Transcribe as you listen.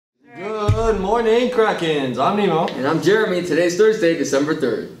Good morning, Krakens. I'm Nemo. And I'm Jeremy. Today's Thursday, December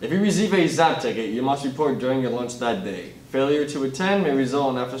 3rd. If you receive a ZAP ticket, you must report during your lunch that day. Failure to attend may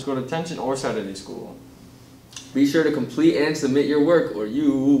result in after-school detention or Saturday school. Be sure to complete and submit your work or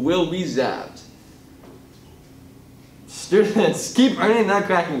you will be zapped. Students, keep earning that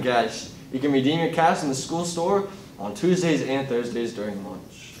Kraken cash. You can redeem your cash in the school store on Tuesdays and Thursdays during lunch.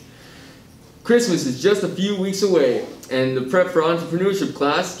 Christmas is just a few weeks away, and the Prep for Entrepreneurship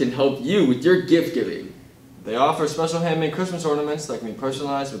class can help you with your gift giving. They offer special handmade Christmas ornaments that can be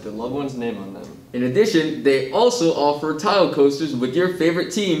personalized with their loved one's name on them. In addition, they also offer tile coasters with your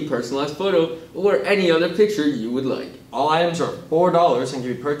favorite team, personalized photo, or any other picture you would like. All items are $4 and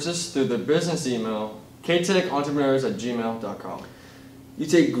can be purchased through the business email, ktechentrepreneurs@gmail.com. You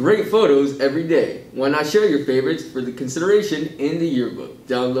take great photos every day. Why not share your favorites for the consideration in the yearbook?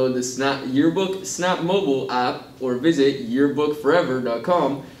 Download the Yearbook Snap mobile app or visit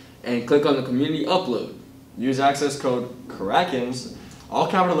yearbookforever.com and click on the community upload. Use access code KRAKENS, all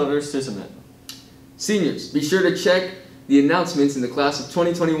capital letters, to submit. Seniors, be sure to check the announcements in the Class of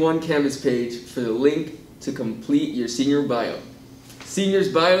 2021 Canvas page for the link to complete your senior bio. Seniors'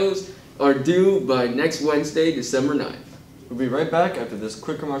 bios are due by next Wednesday, December 9th. We'll be right back after this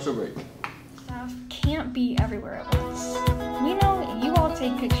quick commercial break. Staff can't be everywhere at once. We know you all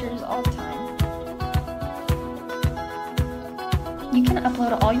take pictures all the time. You can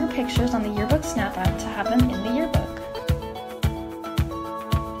upload all your pictures on the Yearbook Snap app to have them in the yearbook.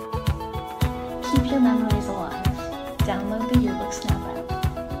 Keep your memories alive. Download the Yearbook Snap app.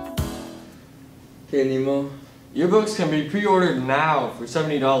 Okay, Nemo. Yearbooks can be pre-ordered now for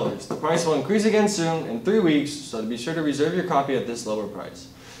 $70. The price will increase again soon in 3 weeks, so be sure to reserve your copy at this lower price.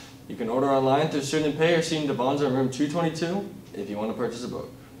 You can order online through Student Pay or Student Bonds in room 222 if you want to purchase a book.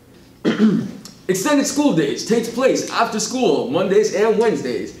 Extended school days takes place after school on Mondays and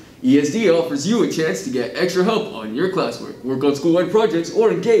Wednesdays. ESD offers you a chance to get extra help on your classwork, work on school-wide projects,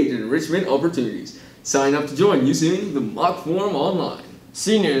 or engage in enrichment opportunities. Sign up to join using the mock form online.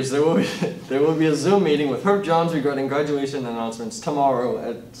 Seniors, there will be a Zoom meeting with Herb Johns regarding graduation announcements tomorrow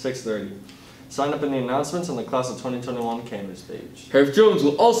at 6:30. Sign up in the announcements on the Class of 2021 Canvas page. Herb Jones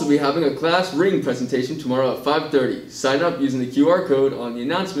will also be having a class ring presentation tomorrow at 5:30. Sign up using the QR code on the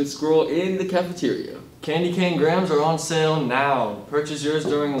announcement scroll in the cafeteria. Candy cane grams are on sale now. Purchase yours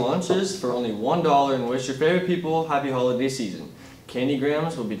during lunches for only $1 and wish your favorite people happy holiday season. Candy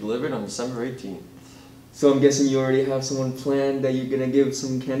grams will be delivered on December 18th. So I'm guessing you already have someone planned that you're going to give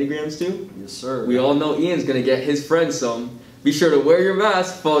some candy grams to? Yes, sir. We all know Ian's going to get his friends some. Be sure to wear your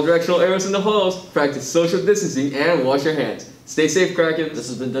mask, follow directional arrows in the halls, practice social distancing, and wash your hands. Stay safe, Krakens. This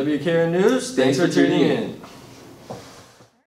has been WKRN News. Thanks for tuning in.